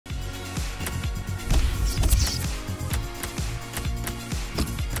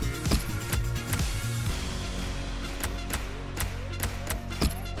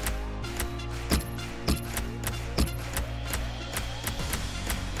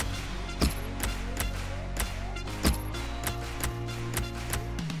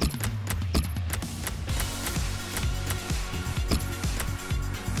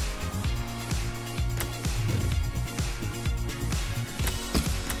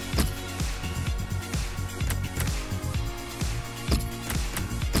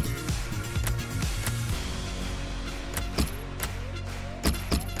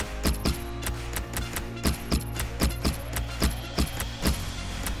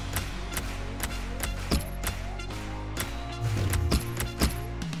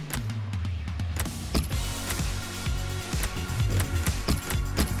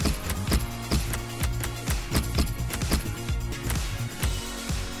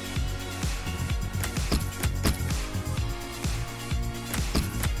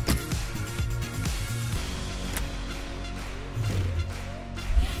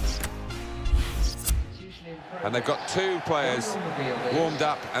And they've got two players warmed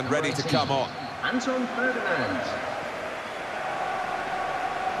up and ready to come on. Anton Ferdinand.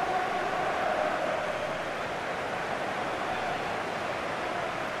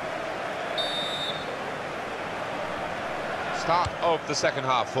 Start of the second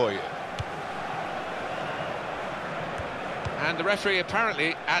half for you. And the referee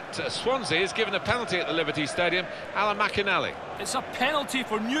apparently at Swansea is given a penalty at the Liberty Stadium. Alan McInally. It's a penalty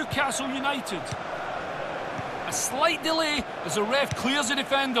for Newcastle United. A slight delay as the ref clears the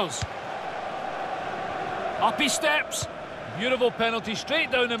defenders. Up he steps. Beautiful penalty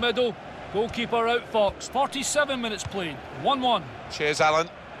straight down the middle. Goalkeeper out Fox. 47 minutes played. 1-1. Cheers, Alan.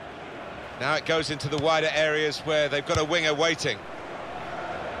 Now it goes into the wider areas where they've got a winger waiting.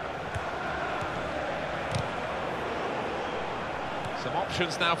 Some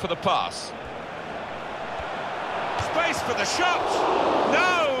options now for the pass. Space for the shot!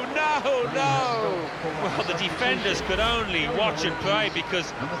 No, no, no! Well, the defenders could only watch and pray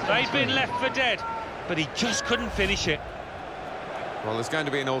because they'd been left for dead, but he just couldn't finish it. Well, there's going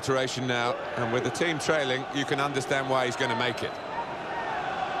to be an alteration now, and with the team trailing, you can understand why he's going to make it.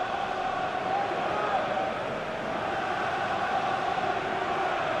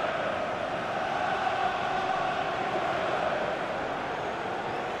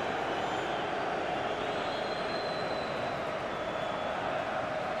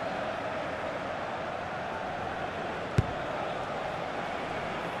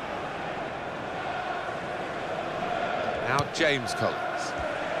 Now James Collins.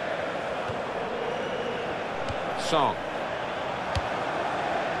 Song.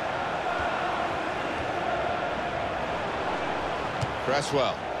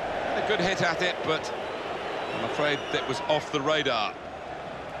 Cresswell. A good hit at it, but I'm afraid that was off the radar.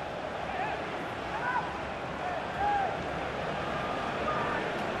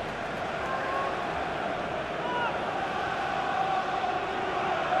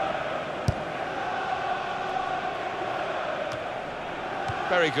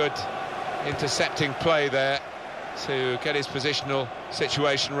 Very good intercepting play there to get his positional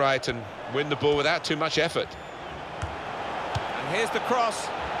situation right and win the ball without too much effort. And here's the cross.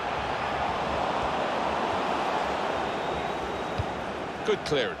 Good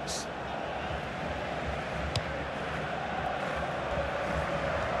clearance.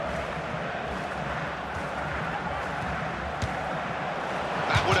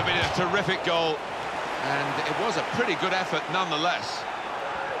 That would have been a terrific goal, and it was a pretty good effort nonetheless.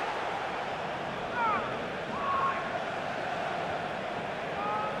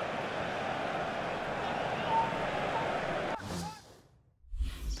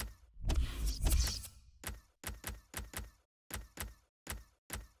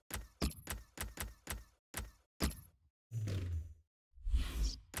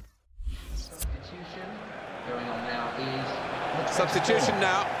 Substitution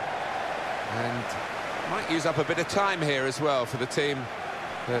now, and might use up a bit of time here as well for the team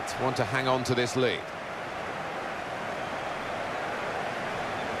that want to hang on to this lead.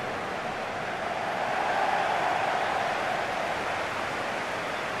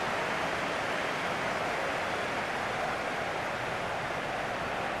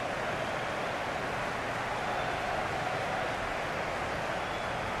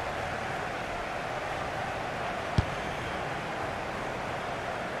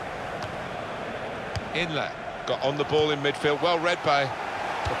 Inlet got on the ball in midfield, well read by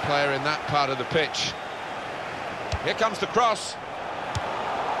the player in that part of the pitch. Here comes the cross.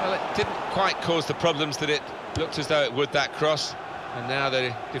 Well, it didn't quite cause the problems that it looked as though it would, that cross, and now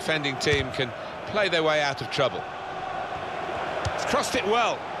the defending team can play their way out of trouble. It's crossed it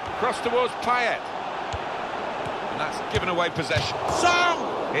well, cross towards Payet, and that's given away possession.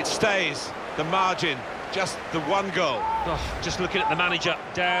 Song! It stays, the margin, just the one goal. Oh, just looking at the manager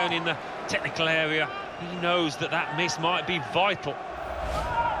down in the technical area, he knows that that miss might be vital.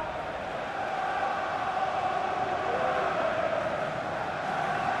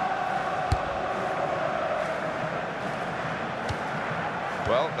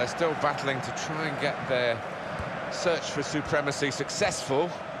 Well, they're still battling to try and get their search for supremacy successful.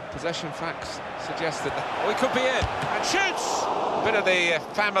 Possession facts suggest that we could be in. And shoots! A bit of the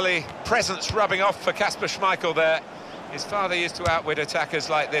family presence rubbing off for Kasper Schmeichel there. His father used to outwit attackers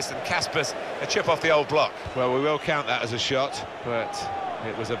like this, and Kasper's a chip off the old block. Well, we will count that as a shot, but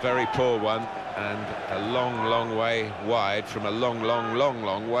it was a very poor one, and a long, long way wide from a long, long, long,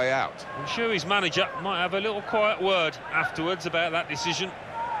 long way out. I'm sure his manager might have a little quiet word afterwards about that decision.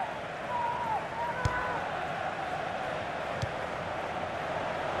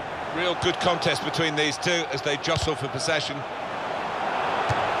 Real good contest between these two as they jostle for possession.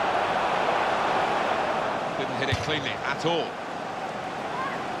 Didn't hit it cleanly at all.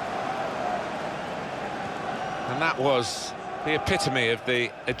 And that was the epitome of the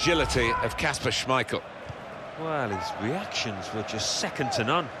agility of Kasper Schmeichel. Well, his reactions were just second to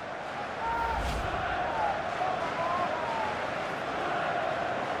none.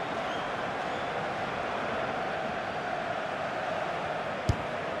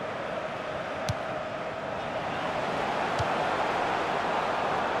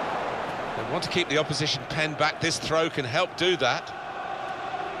 They want to keep the opposition pen back. This throw can help do that.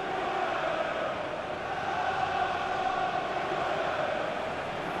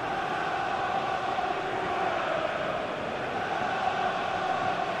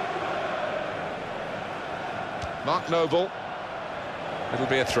 Mark Noble. It'll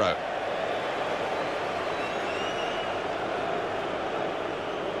be a throw.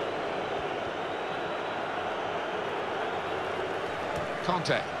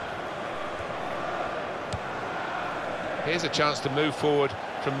 Conte. Here's a chance to move forward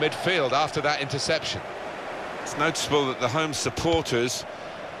from midfield after that interception. It's noticeable that the home supporters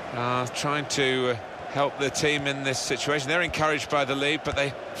are trying to help their team in this situation. They're encouraged by the lead, but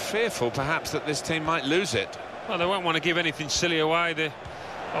they're fearful perhaps that this team might lose it. Well, they won't want to give anything silly away. The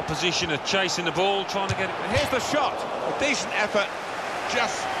opposition are chasing the ball, trying to get it. And here's the shot. A decent effort,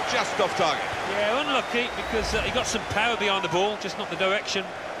 just off target. Yeah, unlucky because he got some power behind the ball, just not the direction.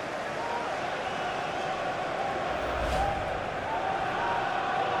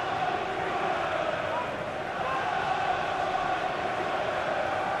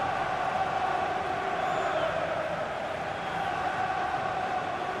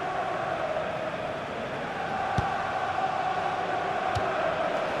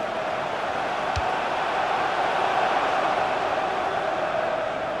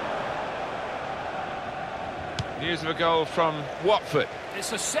 News of a goal from Watford.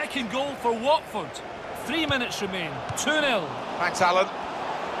 It's a second goal for Watford. 3 minutes remain. 2-0. Thanks, Alan.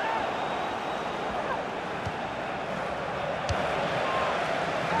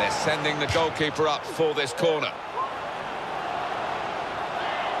 And they're sending the goalkeeper up for this corner.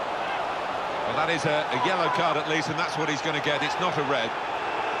 Well, that is a yellow card at least, and that's what he's going to get. It's not a red.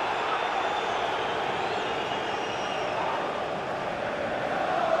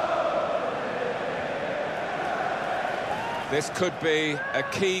 This could be a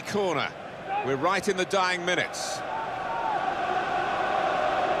key corner. We're right in the dying minutes.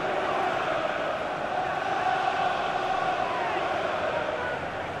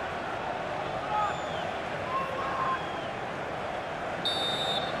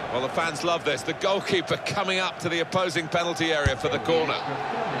 Well, the fans love this. The goalkeeper coming up to the opposing penalty area for the corner.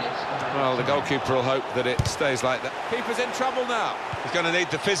 Well, the goalkeeper will hope that it stays like that. Keeper's in trouble now. He's going to need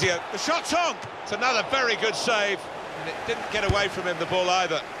the physio. The shot's on! It's another very good save. And it didn't get away from him, the ball,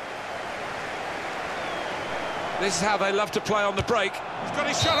 either. This is how they love to play on the break. He's got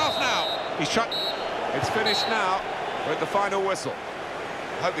his shot off now. He's shot. It's finished now with the final whistle.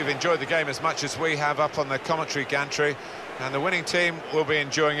 I hope you've enjoyed the game as much as we have up on the commentary gantry. And the winning team will be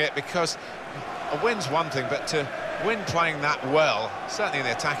enjoying it, because a win's one thing, but to win playing that well, certainly in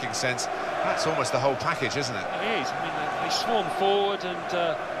the attacking sense, that's almost the whole package, isn't it? It is. I mean, they swarmed forward and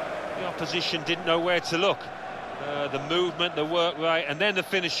the opposition didn't know where to look. The movement, the work rate, and then the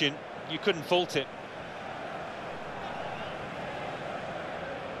finishing, you couldn't fault it.